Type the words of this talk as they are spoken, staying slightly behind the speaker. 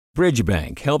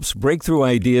Bridgebank helps breakthrough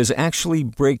ideas actually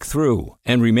break through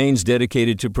and remains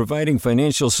dedicated to providing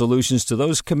financial solutions to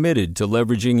those committed to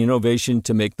leveraging innovation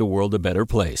to make the world a better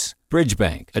place.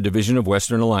 Bridgebank, a division of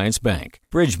Western Alliance Bank.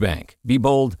 Bridgebank. Be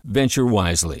bold, venture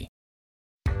wisely.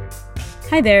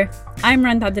 Hi there, I'm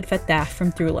Randa Abdel Fattah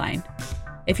from Throughline.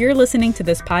 If you're listening to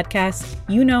this podcast,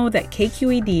 you know that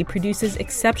KQED produces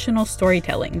exceptional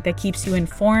storytelling that keeps you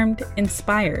informed,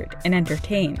 inspired, and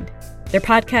entertained. Their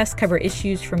podcasts cover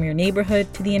issues from your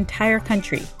neighborhood to the entire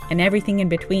country and everything in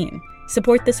between.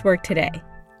 Support this work today.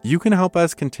 You can help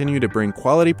us continue to bring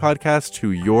quality podcasts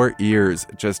to your ears.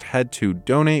 Just head to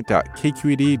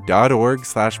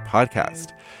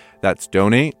donate.kqed.org/podcast. That's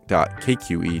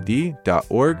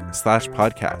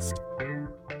donate.kqed.org/podcast.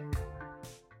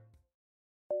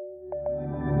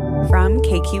 From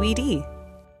KQED.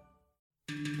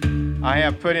 I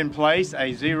have put in place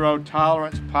a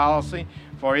zero-tolerance policy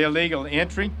for illegal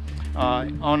entry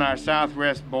on our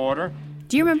southwest border.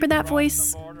 Do you remember that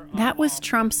voice? That was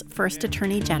Trump's first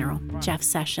Attorney General, Jeff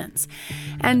Sessions.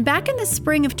 And back in the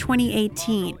spring of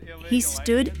 2018, he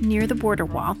stood near the border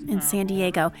wall in San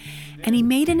Diego, and he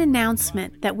made an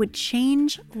announcement that would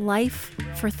change life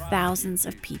for thousands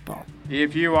of people.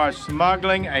 If you are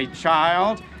smuggling a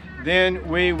child, then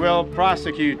we will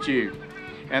prosecute you.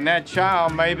 And that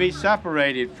child may be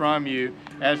separated from you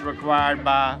as required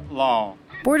by law.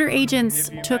 Border agents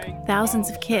took thousands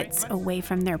of kids away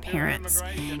from their parents.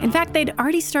 In fact, they'd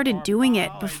already started doing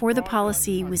it before the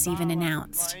policy was even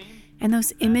announced. And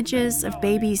those images of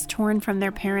babies torn from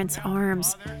their parents'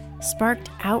 arms sparked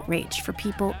outrage for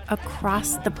people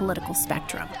across the political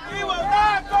spectrum. We will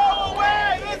not go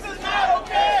away! This is not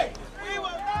okay! We will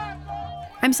not go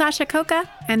away! I'm Sasha Coca,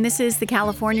 and this is the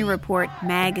California Report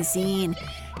magazine.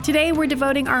 Today, we're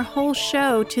devoting our whole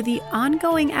show to the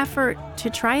ongoing effort to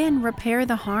try and repair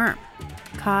the harm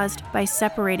caused by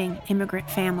separating immigrant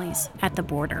families at the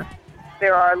border.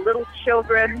 There are little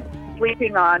children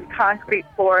sleeping on concrete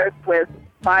floors with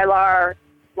Mylar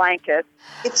blankets.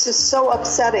 It's just so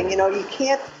upsetting. You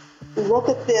can't look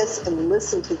at this and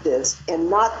listen to this and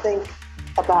not think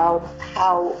about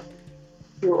how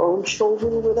your own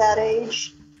children were that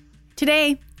age.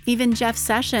 Today, even Jeff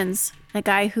Sessions, the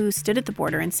guy who stood at the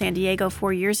border in San Diego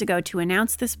 4 years ago to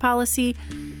announce this policy,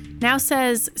 now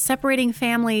says separating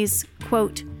families,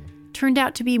 quote, turned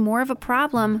out to be more of a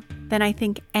problem than I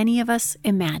think any of us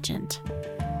imagined.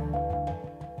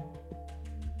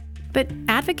 But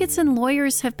advocates and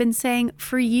lawyers have been saying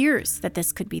for years that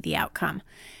this could be the outcome.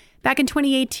 Back in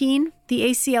 2018, the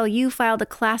ACLU filed a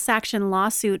class action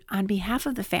lawsuit on behalf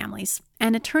of the families,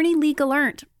 and attorney Lee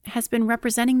Gallant has been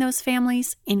representing those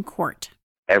families in court.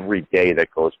 Every day that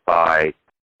goes by,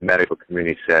 the medical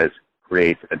community says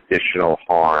creates additional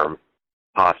harm,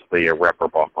 possibly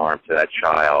irreparable harm to that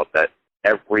child, that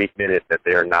every minute that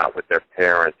they're not with their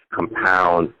parents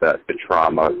compounds the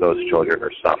trauma those children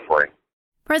are suffering.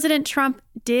 President Trump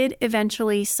did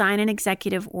eventually sign an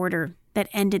executive order that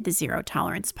ended the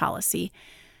zero-tolerance policy.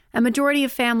 A majority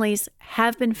of families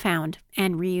have been found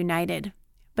and reunited,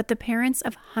 but the parents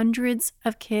of hundreds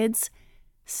of kids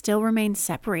still remain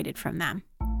separated from them.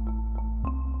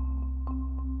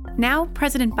 Now,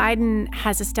 President Biden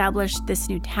has established this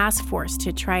new task force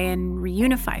to try and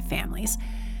reunify families,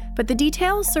 but the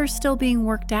details are still being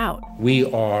worked out. We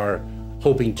are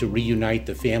hoping to reunite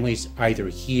the families either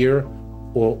here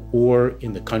or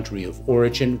in the country of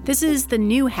origin. This is the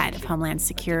new head of Homeland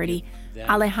Security,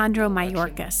 Alejandro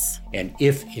Mayorkas. And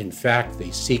if, in fact,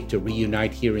 they seek to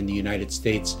reunite here in the United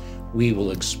States, we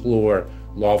will explore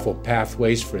lawful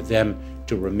pathways for them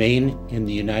to remain in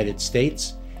the United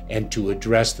States and to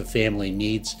address the family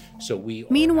needs.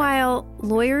 Meanwhile,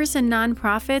 lawyers and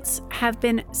nonprofits have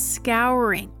been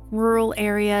scouring rural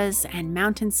areas and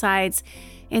mountainsides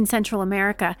in Central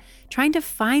America, trying to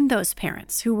find those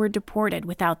parents who were deported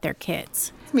without their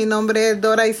kids. Mi nombre es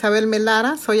Dora Isabel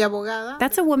Melara, soy abogada.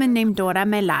 That's a woman named Dora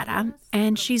Melara,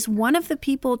 and she's one of the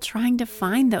people trying to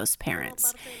find those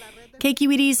parents.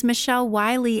 KQED's Michelle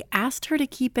Wiley asked her to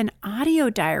keep an audio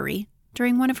diary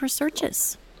during one of her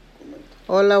searches.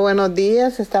 Hola, buenos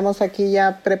días. Estamos aquí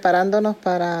ya preparándonos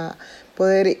para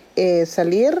poder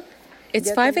salir. It's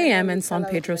 5 a.m. in San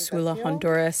Pedro Sula,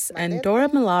 Honduras, and Dora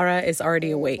Melara is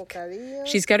already awake.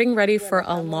 She's getting ready for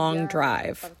a long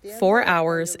drive, 4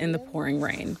 hours in the pouring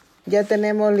rain. Ya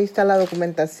tenemos lista la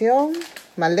documentación,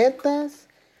 maletas.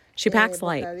 She packs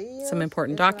light, some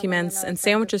important documents, and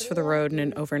sandwiches for the road in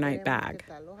an overnight bag.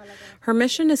 Her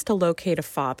mission is to locate a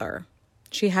father.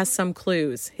 She has some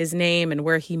clues, his name and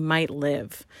where he might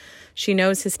live. She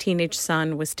knows his teenage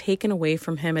son was taken away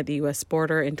from him at the U.S.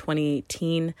 border in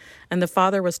 2018, and the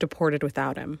father was deported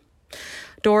without him.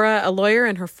 Dora, a lawyer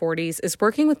in her 40s, is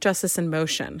working with Justice in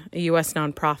Motion, a U.S.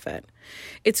 nonprofit.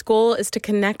 Its goal is to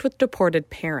connect with deported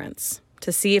parents,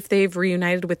 to see if they've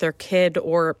reunited with their kid,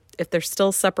 or if they're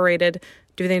still separated,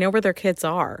 do they know where their kids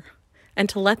are? And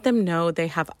to let them know they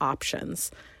have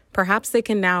options. Perhaps they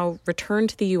can now return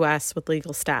to the U.S. with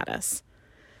legal status.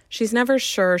 She's never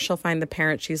sure she'll find the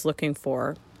parent she's looking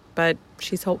for, but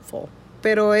she's hopeful.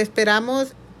 Pero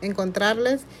esperamos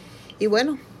encontrarles y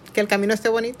bueno, que el camino esté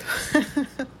bonito.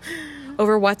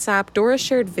 Over WhatsApp, Dora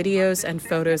shared videos and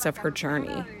photos of her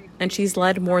journey, and she's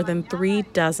led more than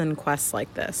 36 quests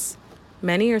like this.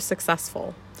 Many are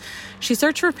successful. She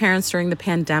searched for parents during the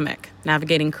pandemic,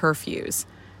 navigating curfews.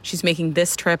 She's making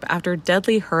this trip after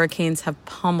deadly hurricanes have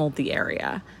pummeled the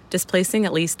area, displacing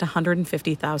at least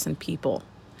 150,000 people.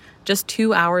 Just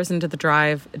 2 hours into the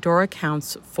drive, Dora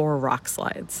counts 4 rock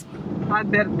slides.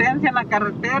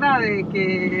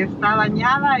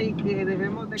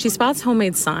 She spots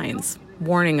homemade signs,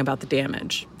 warning about the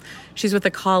damage. She's with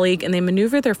a colleague, and they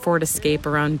maneuver their Ford Escape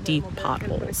around deep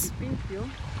potholes.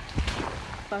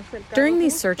 During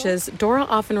these searches, Dora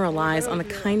often relies on the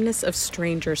kindness of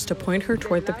strangers to point her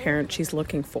toward the parent she's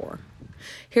looking for.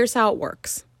 Here's how it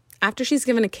works. After she's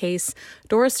given a case,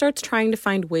 Dora starts trying to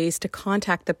find ways to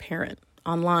contact the parent,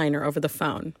 online or over the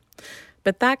phone.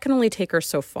 But that can only take her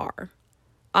so far.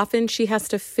 Often she has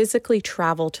to physically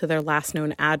travel to their last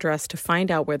known address to find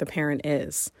out where the parent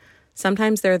is.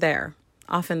 Sometimes they're there,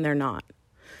 often they're not.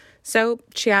 So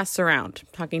she asks around,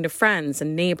 talking to friends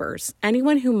and neighbors,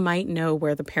 anyone who might know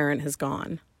where the parent has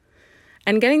gone.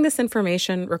 And getting this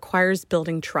information requires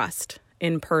building trust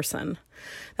in person.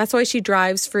 That's why she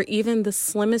drives for even the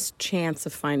slimmest chance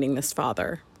of finding this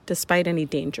father, despite any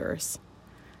dangers.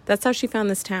 That's how she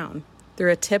found this town, through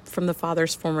a tip from the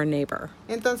father's former neighbor.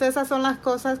 Entonces esas son las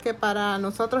cosas que para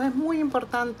nosotros es muy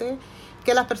importante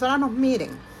que las personas nos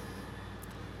miren.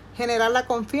 Generar la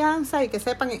confianza y que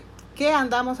sepan qué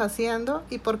andamos haciendo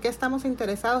y por qué estamos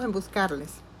interesados en buscarles.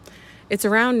 It's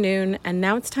around noon, and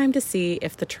now it's time to see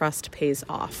if the trust pays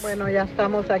off. Bueno, ya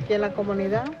estamos aquí en la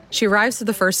comunidad. She arrives to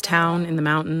the first town in the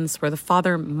mountains where the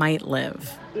father might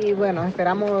live. Y bueno,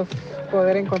 esperamos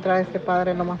poder encontrar a este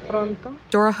padre lo más pronto.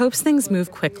 Dora hopes things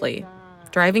move quickly.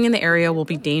 Driving in the area will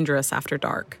be dangerous after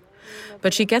dark.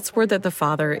 But she gets word that the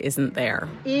father isn't there.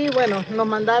 Y bueno, nos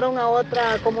mandaron a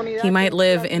otra comunidad. He might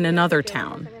live in another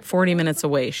town, 40 minutes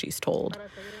away, she's told.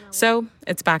 So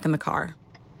it's back in the car.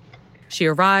 She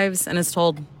arrives and is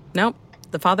told, nope,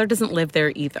 the father doesn't live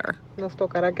there either. Nos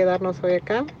tocará quedarnos hoy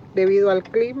acá, debido al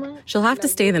clima. She'll have to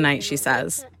stay the night, she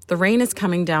says. The rain is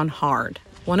coming down hard.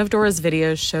 One of Dora's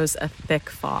videos shows a thick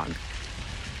fog.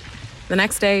 The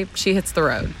next day, she hits the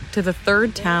road to the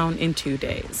third town in 2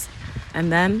 days.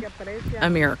 And then, a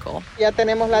miracle. Ya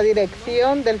tenemos la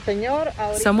dirección del señor.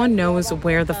 Someone knows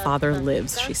where the father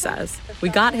lives, she says. We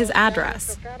got his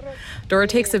address. Dora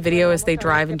takes a video as they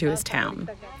drive into his town.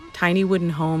 Tiny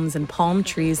wooden homes and palm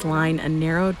trees line a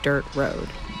narrow dirt road.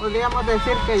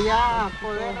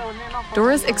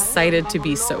 Dora's excited to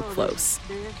be so close.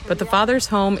 But the father's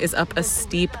home is up a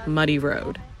steep, muddy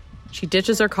road. She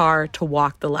ditches her car to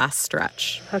walk the last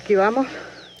stretch. Aquí vamos.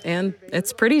 And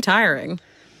it's pretty tiring.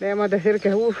 Debemos decir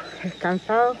que, es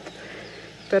cansado,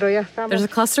 pero ya estamos. There's a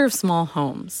cluster of small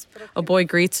homes. A boy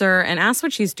greets her and asks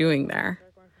what she's doing there.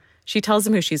 She tells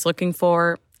him who she's looking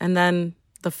for, and then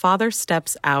the father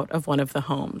steps out of one of the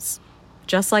homes.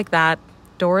 Just like that,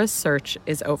 Dora's search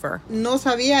is over. No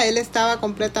sabía, él estaba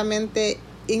completamente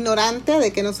ignorante de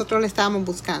que nosotros le estábamos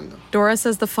buscando. Dora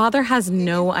says the father has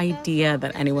no idea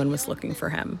that anyone was looking for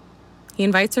him. He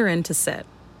invites her in to sit.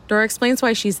 Dora explains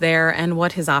why she's there and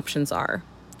what his options are.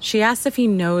 She asks if he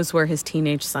knows where his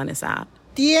teenage son is at.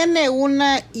 Tiene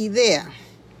una idea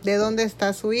de dónde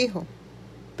está su hijo,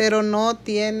 pero no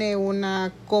tiene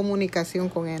una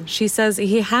comunicación con él. She says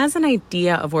he has an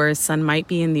idea of where his son might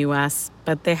be in the U.S.,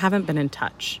 but they haven't been in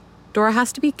touch. Dora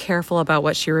has to be careful about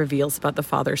what she reveals about the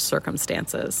father's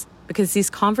circumstances, because these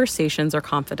conversations are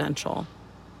confidential.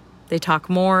 They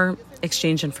talk more,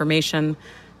 exchange information.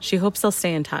 She hopes they'll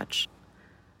stay in touch.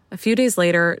 A few days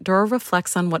later, Dora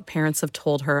reflects on what parents have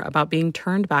told her about being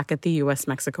turned back at the U.S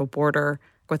Mexico border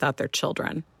without their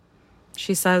children.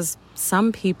 She says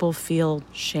some people feel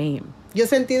shame. Yo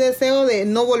sentí deseo de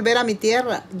no volver a mi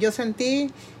tierra. Yo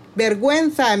sentí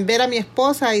vergüenza en ver a mi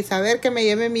esposa y saber que me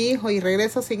llevé mi hijo y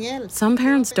regreso sin él. Some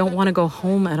parents don't want to go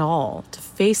home at all, to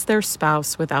face their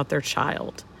spouse without their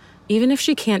child. Even if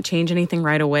she can't change anything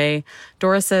right away,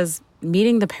 Dora says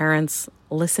meeting the parents,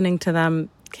 listening to them,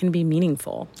 can be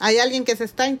meaningful. Hay alguien que se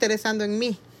está interesando en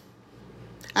mí.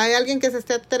 Hay alguien que se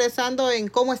está interesando en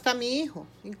cómo está mi hijo,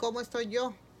 en cómo estoy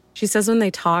yo. She says when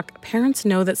they talk, parents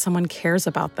know that someone cares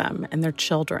about them and their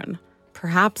children.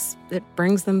 Perhaps it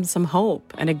brings them some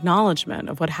hope and acknowledgement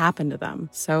of what happened to them,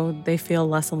 so they feel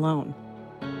less alone.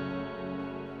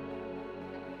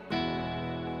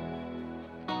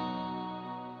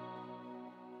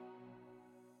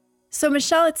 So,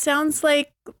 Michelle, it sounds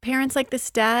like parents like this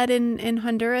dad in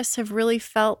Honduras have really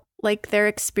felt like their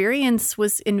experience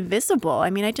was invisible. I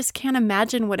mean, I just can't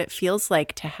imagine what it feels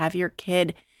like to have your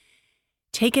kid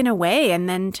taken away and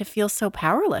then to feel so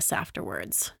powerless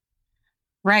afterwards.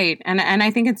 Right. And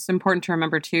I think it's important to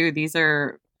remember, too, these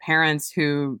are parents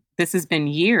who this has been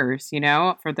years, you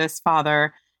know, for this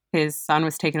father. His son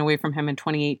was taken away from him in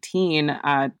 2018.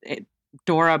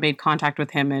 Dora made contact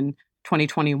with him in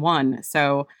 2021.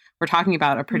 So we're talking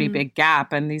about a pretty big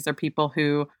gap. And these are people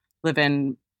who live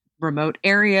in remote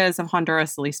areas of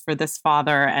Honduras, at least for this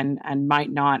father, and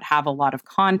might not have a lot of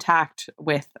contact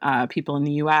with people in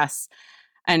the U.S.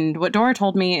 And what Dora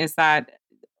told me is that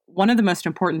one of the most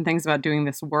important things about doing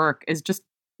this work is just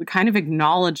kind of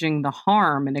acknowledging the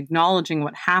harm and acknowledging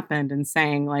what happened and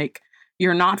saying, like,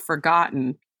 you're not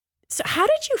forgotten. So how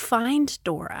did you find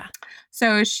Dora?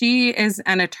 So she is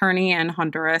an attorney in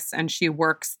Honduras, and she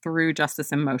works through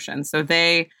Justice in Motion. So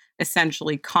they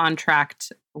essentially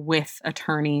contract with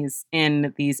attorneys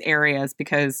in these areas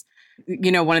because,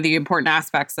 you know, one of the important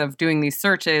aspects of doing these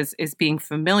searches is being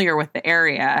familiar with the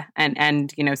area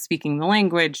and you know, speaking the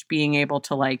language, being able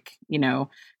to, like, you know,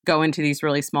 go into these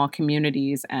really small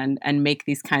communities and make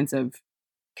these kinds of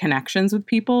connections with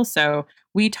people. So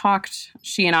we talked,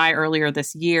 she and I, earlier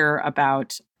this year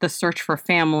about the search for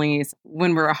families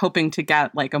when we were hoping to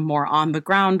get like a more on the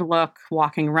ground look,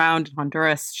 walking around in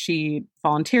Honduras. She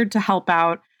volunteered to help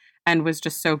out and was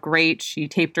just so great. She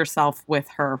taped herself with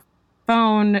her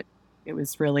phone. It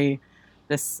was really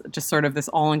this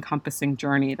all-encompassing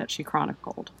journey that she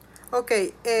chronicled.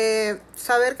 Okay,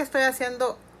 saber que estoy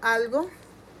haciendo algo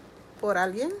por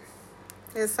alguien.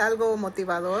 Es algo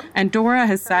motivador. And Dora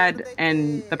has said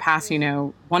in the past, you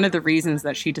know, one of the reasons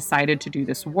that she decided to do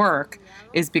this work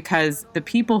is because the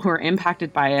people who are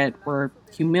impacted by it were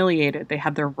humiliated. They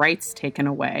had their rights taken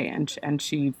away. And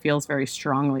she feels very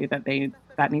strongly that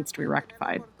that needs to be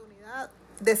rectified.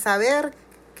 De saber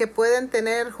que pueden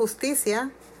tener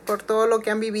justicia por todo lo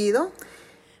que han vivido.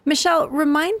 Michelle,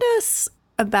 remind us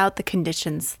about the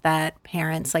conditions that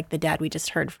parents like the dad we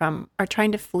just heard from are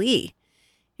trying to flee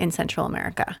in Central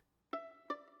America.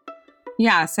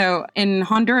 Yeah, so in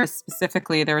Honduras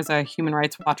specifically, there was a Human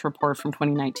Rights Watch report from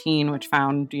 2019, which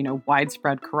found, you know,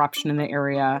 widespread corruption in the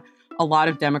area. A lot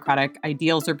of democratic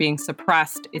ideals are being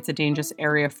suppressed. It's a dangerous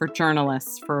area for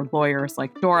journalists, for lawyers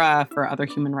like Dora, for other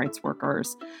human rights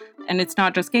workers. And it's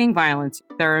not just gang violence.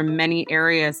 There are many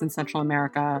areas in Central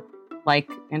America,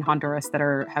 like in Honduras, that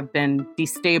have been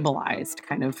destabilized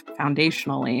kind of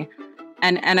foundationally.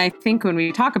 And I think when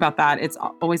we talk about that, it's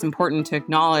always important to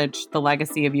acknowledge the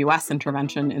legacy of U.S.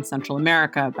 intervention in Central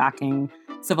America, backing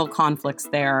civil conflicts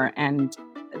there, and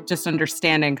just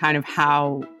understanding kind of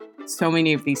how so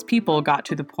many of these people got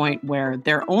to the point where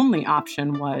their only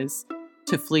option was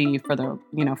to flee for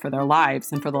their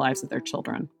lives and for the lives of their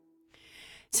children.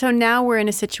 So now we're in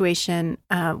a situation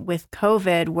with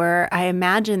COVID where I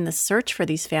imagine the search for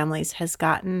these families has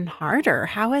gotten harder.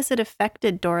 How has it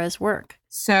affected Dora's work?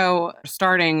 So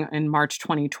starting in March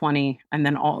 2020 and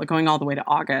then going all the way to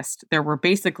August, there were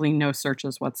basically no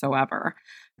searches whatsoever.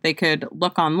 They could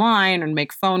look online and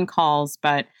make phone calls,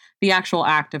 but the actual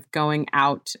act of going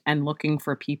out and looking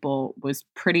for people was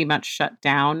pretty much shut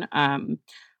down.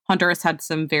 Honduras had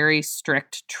some very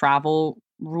strict travel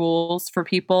rules for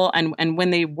people. And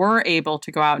when they were able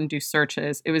to go out and do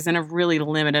searches, it was in a really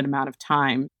limited amount of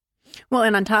time. Well,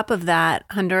 and on top of that,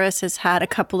 Honduras has had a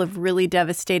couple of really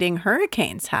devastating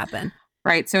hurricanes happen.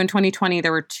 Right. So in 2020,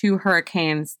 there were 2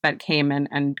 hurricanes that came in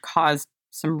and caused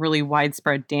some really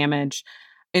widespread damage.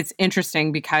 It's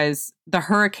interesting because the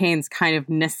hurricanes kind of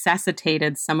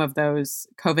necessitated some of those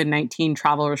COVID-19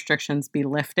 travel restrictions be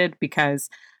lifted because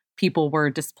people were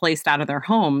displaced out of their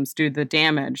homes due to the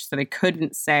damage. So they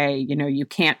couldn't say, you know, you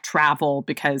can't travel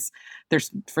because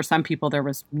for some people, there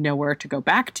was nowhere to go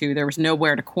back to. There was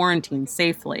nowhere to quarantine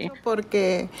safely.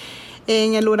 Porque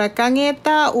en el huracán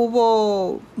ETA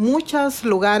hubo muchos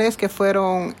lugares que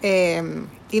fueron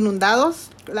inundados.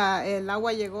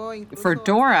 For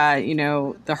Dora, you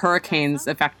know, the hurricanes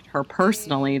affected her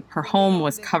personally. Her home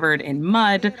was covered in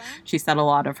mud. She said a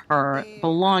lot of her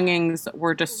belongings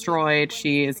were destroyed.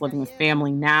 She is living with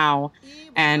family now.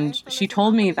 And she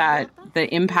told me that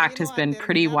the impact has been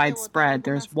pretty widespread.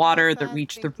 There's water that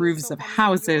reached the roofs of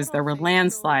houses. There were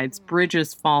landslides,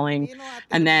 bridges falling,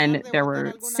 and then there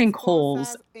were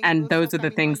sinkholes. And those are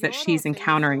the things that she's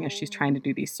encountering as she's trying to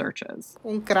do these searches.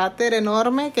 Un cráter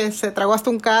enorme que se tragó hasta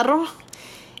un carro.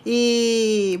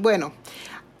 Y bueno,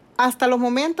 hasta los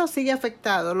momentos sigue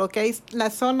afectado. Lo que hay la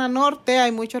zona norte,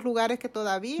 hay muchos lugares que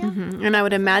todavía. Mm-hmm. And I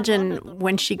would imagine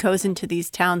when she goes into these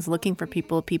towns looking for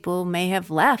people, people may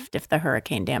have left if the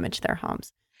hurricane damaged their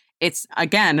homes. It's,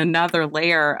 again, another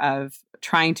layer of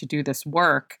trying to do this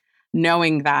work,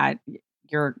 knowing that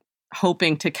you're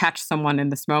hoping to catch someone in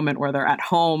this moment where they're at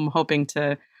home, hoping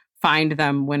to find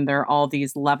them when there are all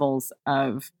these levels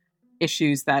of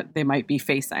issues that they might be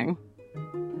facing.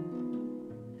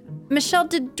 Michelle,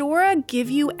 did Dora give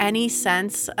you any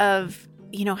sense of,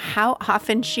 how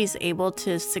often she's able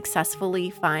to successfully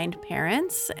find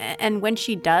parents? And when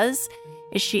she does,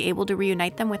 is she able to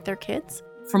reunite them with their kids?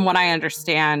 From what I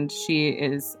understand, she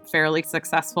is fairly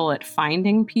successful at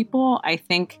finding people. I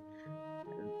think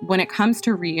when it comes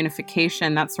to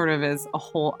reunification, that sort of is a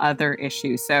whole other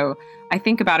issue. So I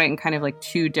think about it in kind of like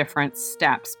two different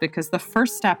steps, because the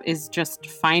first step is just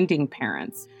finding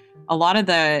parents. A lot of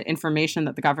the information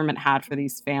that the government had for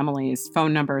these families,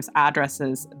 phone numbers,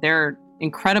 addresses, they're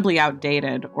incredibly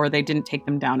outdated, or they didn't take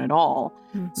them down at all.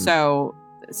 Mm-hmm. So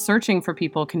searching for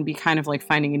people can be kind of like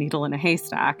finding a needle in a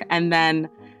haystack. And then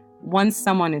once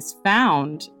someone is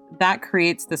found, that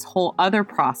creates this whole other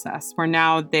process where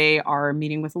now they are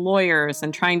meeting with lawyers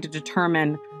and trying to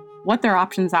determine what their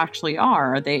options actually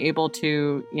are. Are they able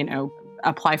to,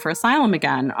 apply for asylum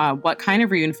again? What kind of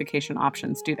reunification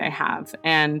options do they have?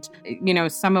 And,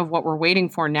 some of what we're waiting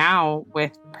for now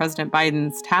with President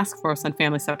Biden's task force on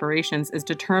family separations is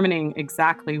determining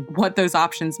exactly what those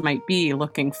options might be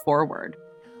looking forward.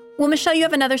 Well, Michelle, you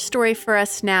have another story for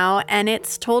us now, and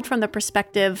it's told from the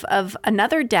perspective of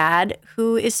another dad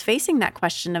who is facing that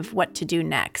question of what to do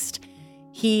next.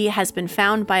 He has been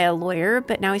found by a lawyer,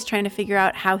 but now he's trying to figure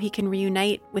out how he can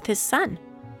reunite with his son.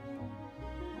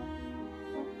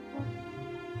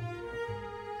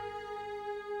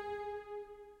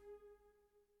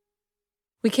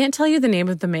 We can't tell you the name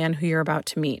of the man who you're about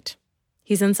to meet.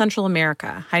 He's in Central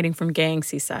America, hiding from gangs,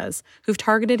 he says, who've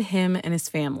targeted him and his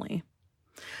family.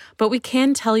 But we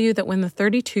can tell you that when the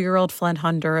 32-year-old fled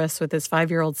Honduras with his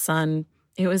 5-year-old son,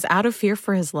 it was out of fear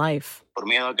for his life. Por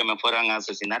miedo que me fueran a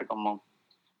asesinar como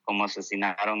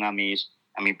asesinaron a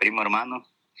mi primo hermano,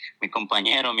 mi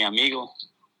compañero, mi amigo.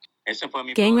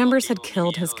 Gang members had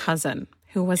killed his cousin,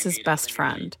 who was his best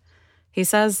friend. He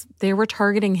says they were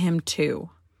targeting him too.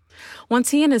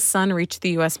 Once he and his son reached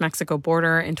the U.S Mexico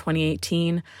border in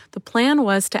 2018, the plan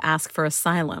was to ask for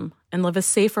asylum and live a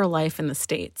safer life in the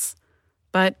States.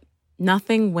 But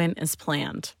nothing went as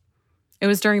planned. It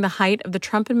was during the height of the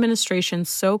Trump administration's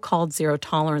so-called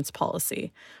zero-tolerance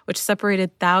policy, which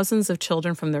separated thousands of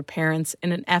children from their parents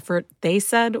in an effort they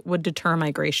said would deter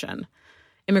migration.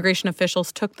 Immigration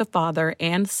officials took the father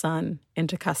and son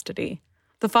into custody.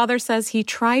 The father says he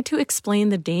tried to explain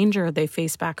the danger they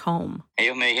face back home.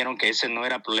 But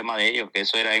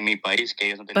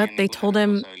they told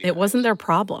him it wasn't their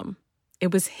problem.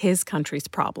 It was his country's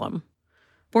problem.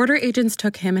 Border agents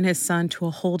took him and his son to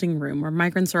a holding room where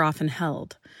migrants are often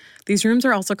held. These rooms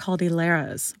are also called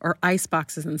hileras, or ice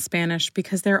boxes in Spanish,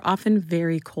 because they're often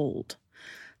very cold.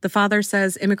 The father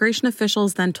says immigration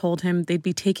officials then told him they'd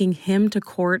be taking him to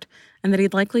court and that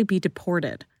he'd likely be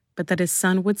deported, but that his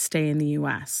son would stay in the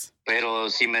U.S. Pero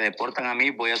si me deportan a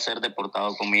mí, voy a ser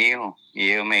deportado con mi hijo. Y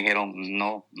ellos me dijeron,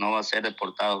 no va a ser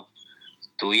deportado.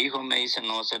 Tu hijo, me dice,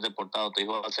 no va a ser deportado. Tu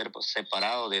hijo va a ser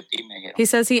separado de ti, me dijeron. He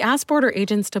says he asked border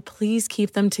agents to please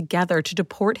keep them together to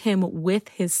deport him with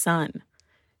his son.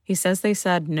 He says they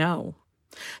said no.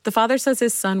 The father says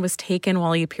his son was taken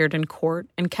while he appeared in court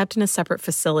and kept in a separate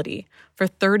facility for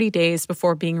 30 days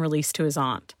before being released to his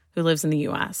aunt, who lives in the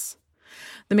U.S.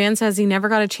 The man says he never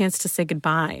got a chance to say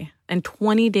goodbye, and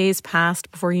 20 days passed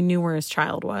before he knew where his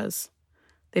child was.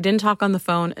 They didn't talk on the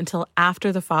phone until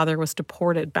after the father was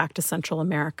deported back to Central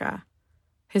America.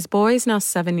 His boy is now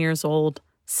 7 years old,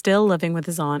 still living with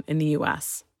his aunt in the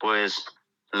U.S. Pues,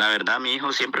 la verdad, mi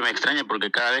hijo siempre me extraña porque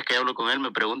cada vez que hablo con él me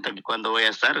pregunta cuándo voy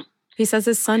a estar. He says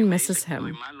his son misses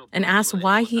him and asks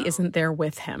why he isn't there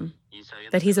with him,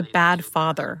 that he's a bad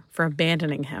father for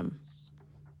abandoning him.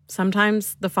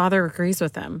 Sometimes the father agrees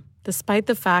with him, despite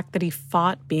the fact that he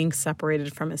fought being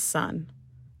separated from his son.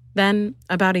 Then,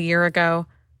 about a year ago,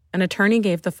 an attorney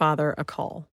gave the father a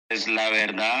call. La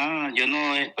verdad, yo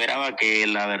no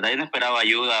esperaba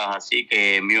ayuda, así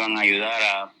que me iban a ayudar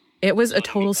a... It was a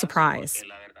total surprise.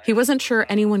 He wasn't sure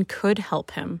anyone could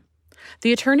help him.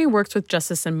 The attorney works with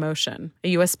Justice in Motion, a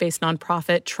U.S.-based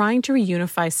nonprofit trying to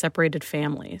reunify separated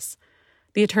families.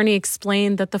 The attorney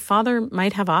explained that the father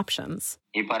might have options.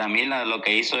 He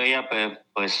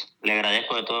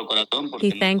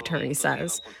thanked her, he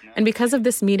says. And because of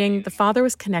this meeting, the father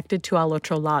was connected to Al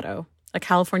Otro Lado, a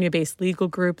California-based legal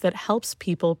group that helps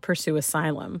people pursue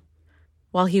asylum.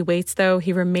 While he waits, though,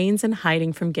 he remains in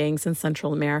hiding from gangs in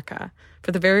Central America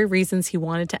for the very reasons he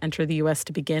wanted to enter the U.S.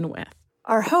 to begin with.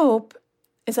 Our hope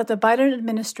is that the Biden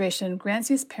administration grants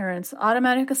these parents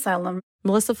automatic asylum.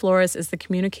 Melissa Flores is the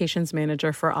communications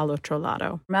manager for Al Otro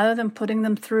Lado. Rather than putting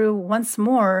them through once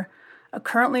more a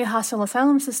currently hostile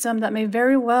asylum system that may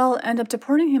very well end up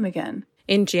deporting him again.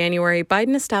 In January,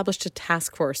 Biden established a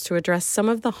task force to address some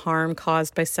of the harm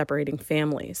caused by separating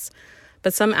families.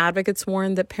 But some advocates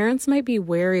warn that parents might be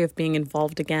wary of being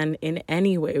involved again in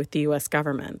any way with the U.S.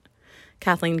 government.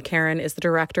 Kathleen Caron is the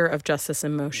director of Justice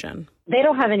in Motion. They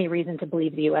don't have any reason to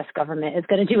believe the U.S. government is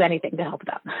going to do anything to help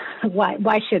them.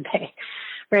 Why should they?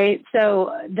 Right?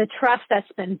 So the trust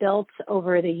that's been built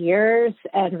over the years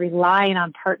and relying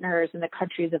on partners in the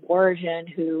countries of origin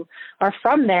who are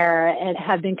from there and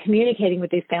have been communicating with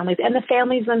these families and the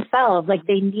families themselves, like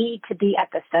they need to be at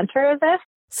the center of this.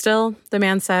 Still, the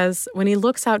man says, when he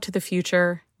looks out to the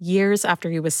future, years after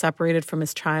he was separated from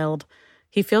his child,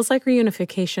 he feels like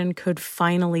reunification could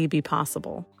finally be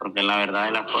possible.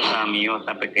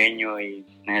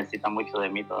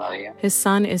 His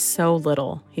son is so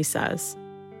little, he says,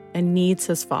 and needs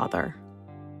his father.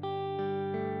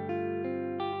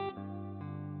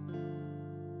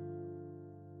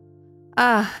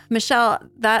 Michelle,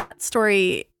 that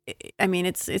story, I mean,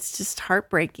 it's just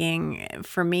heartbreaking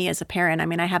for me as a parent. I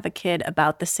mean, I have a kid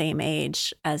about the same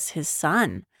age as his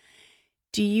son.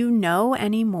 Do you know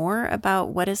any more about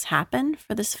what has happened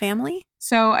for this family?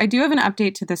 So I do have an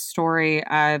update to this story.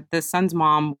 The son's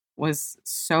mom was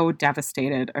so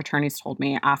devastated, attorneys told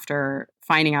me, after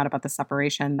finding out about the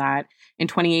separation that in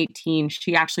 2018,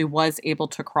 she actually was able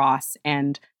to cross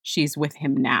and she's with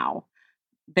him now.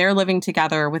 They're living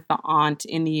together with the aunt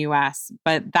in the U.S.,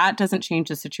 but that doesn't change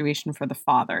the situation for the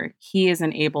father. He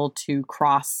isn't able to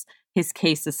cross. His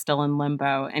case is still in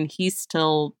limbo, and he's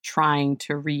still trying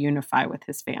to reunify with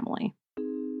his family.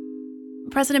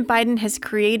 President Biden has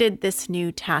created this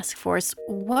new task force.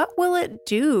 What will it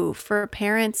do for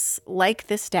parents like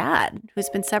this dad who's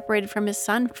been separated from his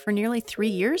son for nearly 3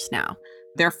 years now?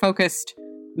 They're focused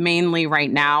mainly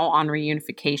right now on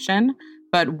reunification,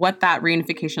 but what that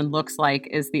reunification looks like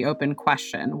is the open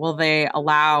question. Will they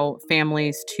allow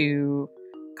families to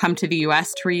come to the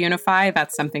U.S. to reunify?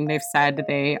 That's something they've said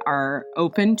they are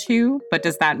open to. But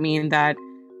does that mean that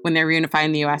when they reunify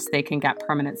in the U.S., they can get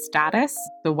permanent status?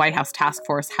 The White House task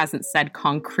force hasn't said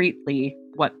concretely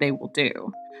what they will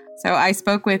do. So I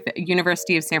spoke with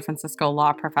University of San Francisco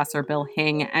law professor Bill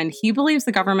Hing, and he believes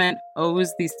the government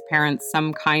owes these parents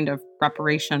some kind of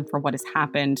reparation for what has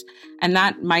happened. And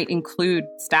that might include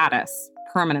status,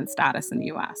 permanent status in the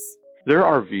U.S. There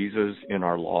are visas in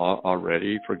our law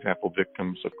already, for example,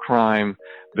 victims of crime,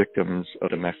 victims of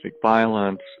domestic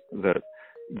violence that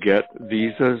get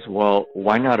visas. Well,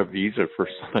 why not a visa for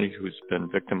somebody who's been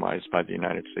victimized by the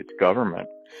United States government?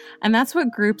 And that's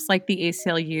what groups like the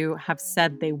ACLU have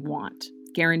said they want,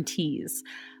 guarantees.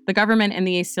 The government and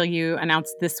the ACLU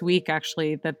announced this week,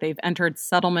 actually, that they've entered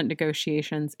settlement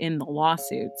negotiations in the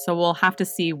lawsuit. So we'll have to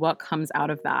see what comes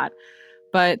out of that.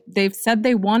 But they've said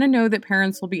they want to know that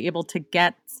parents will be able to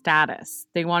get status.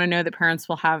 They want to know that parents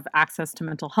will have access to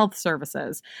mental health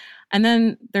services. And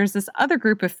then there's this other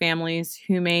group of families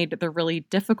who made the really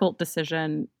difficult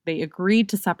decision. They agreed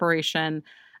to separation.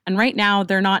 And right now,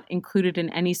 they're not included in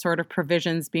any sort of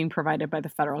provisions being provided by the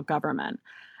federal government.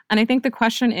 And I think the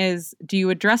question is, do you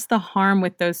address the harm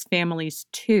with those families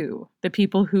too? The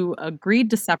people who agreed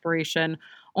to separation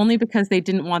only because they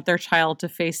didn't want their child to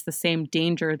face the same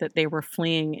danger that they were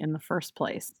fleeing in the first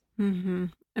place. Mm-hmm.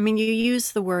 I mean, you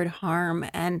use the word harm,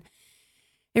 and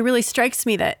it really strikes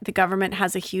me that the government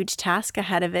has a huge task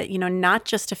ahead of it, you know, not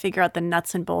just to figure out the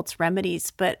nuts and bolts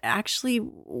remedies, but actually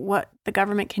what the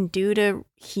government can do to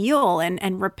heal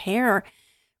and repair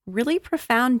really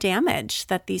profound damage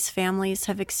that these families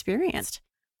have experienced.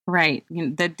 Right. You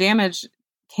know, the damage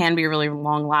can be really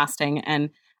long lasting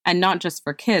and not just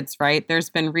for kids, right? There's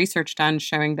been research done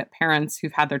showing that parents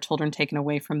who've had their children taken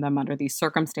away from them under these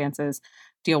circumstances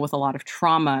deal with a lot of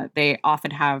trauma. They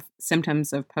often have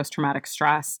symptoms of post-traumatic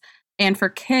stress. And for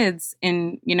kids,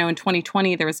 in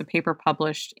 2020, there was a paper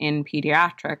published in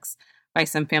Pediatrics by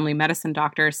some family medicine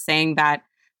doctors saying that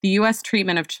the U.S.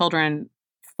 treatment of children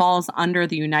falls under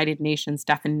the United Nations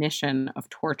definition of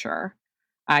torture.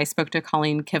 I spoke to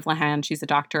Colleen Kivlahan. She's a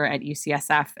doctor at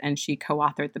UCSF, and she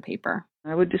co-authored the paper.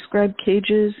 I would describe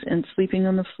cages and sleeping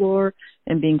on the floor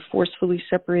and being forcefully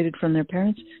separated from their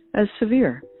parents as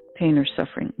severe pain or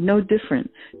suffering, no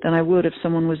different than I would if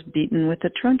someone was beaten with a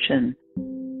truncheon.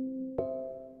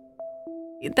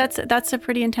 That's a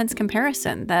pretty intense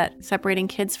comparison, that separating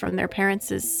kids from their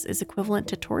parents is equivalent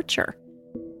to torture.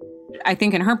 I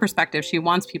think in her perspective, she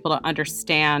wants people to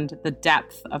understand the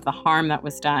depth of the harm that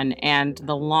was done and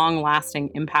the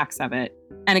long-lasting impacts of it.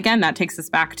 And again, that takes us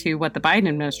back to what the Biden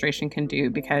administration can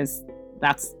do, because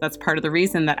that's part of the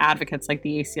reason that advocates like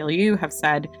the ACLU have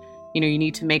said, you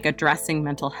need to make addressing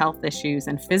mental health issues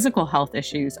and physical health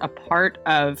issues a part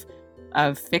of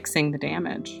fixing the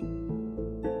damage.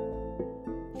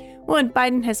 Well, and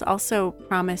Biden has also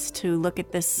promised to look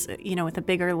at this, with a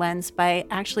bigger lens by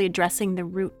actually addressing the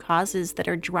root causes that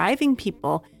are driving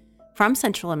people from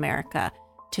Central America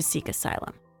to seek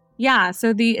asylum. Yeah,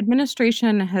 so the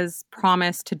administration has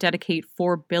promised to dedicate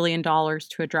 $4 billion to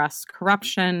address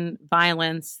corruption,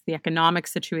 violence, the economic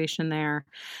situation there.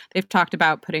 They've talked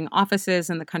about putting offices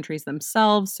in the countries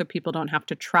themselves so people don't have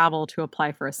to travel to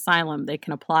apply for asylum. They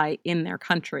can apply in their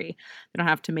country. They don't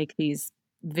have to make these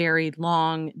very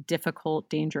long, difficult,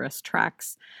 dangerous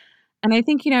treks. And I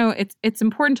think, it's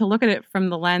important to look at it from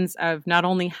the lens of not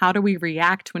only how do we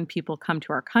react when people come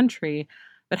to our country,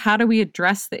 but how do we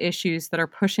address the issues that are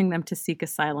pushing them to seek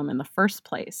asylum in the first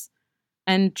place?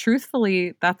 And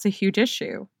truthfully, that's a huge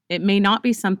issue. It may not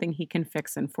be something he can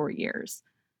fix in 4 years.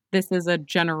 This is a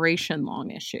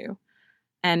generation-long issue.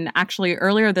 And actually,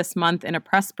 earlier this month in a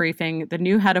press briefing, the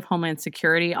new head of Homeland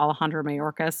Security, Alejandro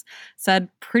Mayorkas, said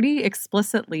pretty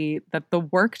explicitly that the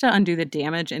work to undo the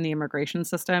damage in the immigration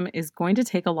system is going to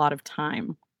take a lot of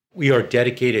time. We are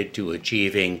dedicated to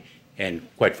achieving, and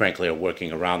quite frankly, are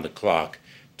working around the clock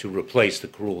to replace the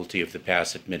cruelty of the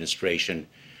past administration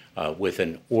with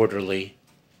an orderly,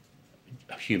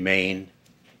 humane,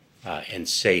 and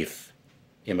safe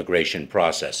immigration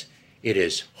process. It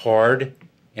is hard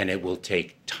and it will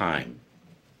take time,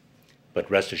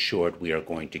 but rest assured we are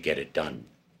going to get it done.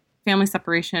 Family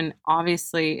separation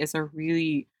obviously is a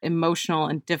really emotional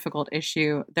and difficult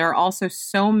issue. There are also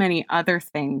so many other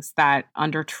things that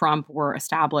under Trump were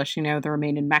established, the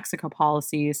Remain in Mexico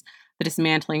policies, the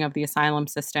dismantling of the asylum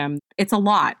system. It's a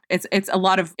lot. It's a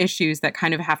lot of issues that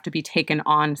kind of have to be taken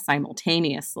on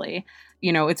simultaneously.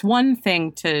 It's one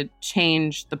thing to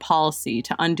change the policy,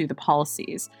 to undo the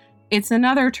policies. It's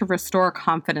another to restore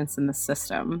confidence in the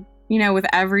system. With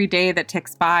every day that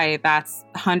ticks by, that's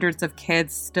hundreds of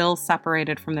kids still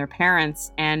separated from their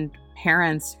parents and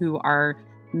parents who are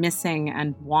missing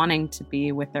and wanting to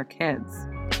be with their kids.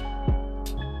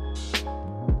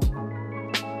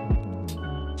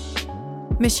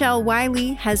 Michelle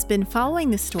Wiley has been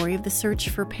following the story of the search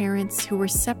for parents who were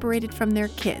separated from their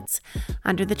kids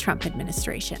under the Trump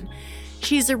administration.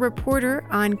 She's a reporter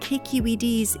on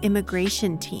KQED's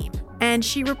immigration team, and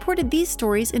she reported these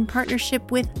stories in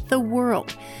partnership with The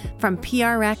World from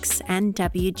PRX and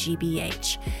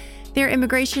WGBH. Their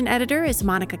immigration editor is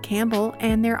Monica Campbell,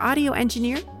 and their audio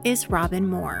engineer is Robin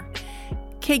Moore.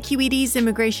 KQED's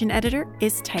immigration editor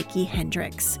is Tyke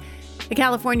Hendricks. The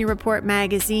California Report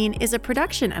magazine is a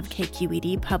production of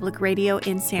KQED Public Radio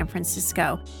in San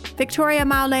Francisco. Victoria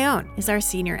Mauleon is our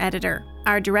senior editor.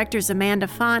 Our director is Amanda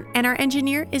Font, and our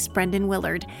engineer is Brendan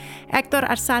Willard. Hector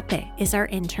Arzate is our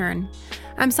intern.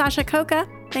 I'm Sasha Coca.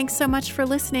 Thanks so much for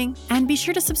listening, and be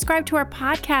sure to subscribe to our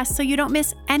podcast so you don't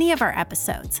miss any of our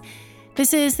episodes.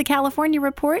 This is the California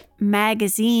Report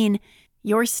magazine.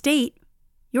 Your state,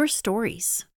 your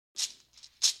stories.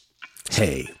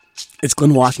 Hey, it's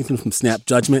Glenn Washington from Snap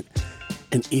Judgment,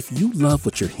 and if you love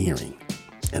what you're hearing,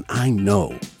 and I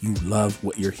know you love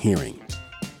what you're hearing,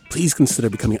 please consider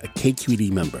becoming a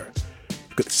KQED member.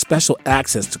 You get special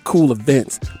access to cool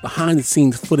events,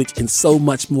 behind-the-scenes footage, and so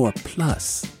much more.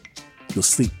 Plus, you'll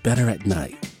sleep better at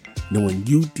night knowing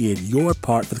you did your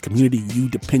part for the community you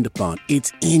depend upon.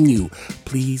 It's in you.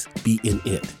 Please be in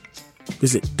it.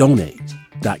 Visit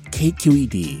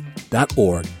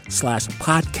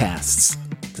donate.kqed.org/podcasts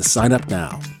to sign up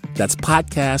now. That's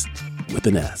podcast with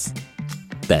an S.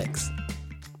 Thanks.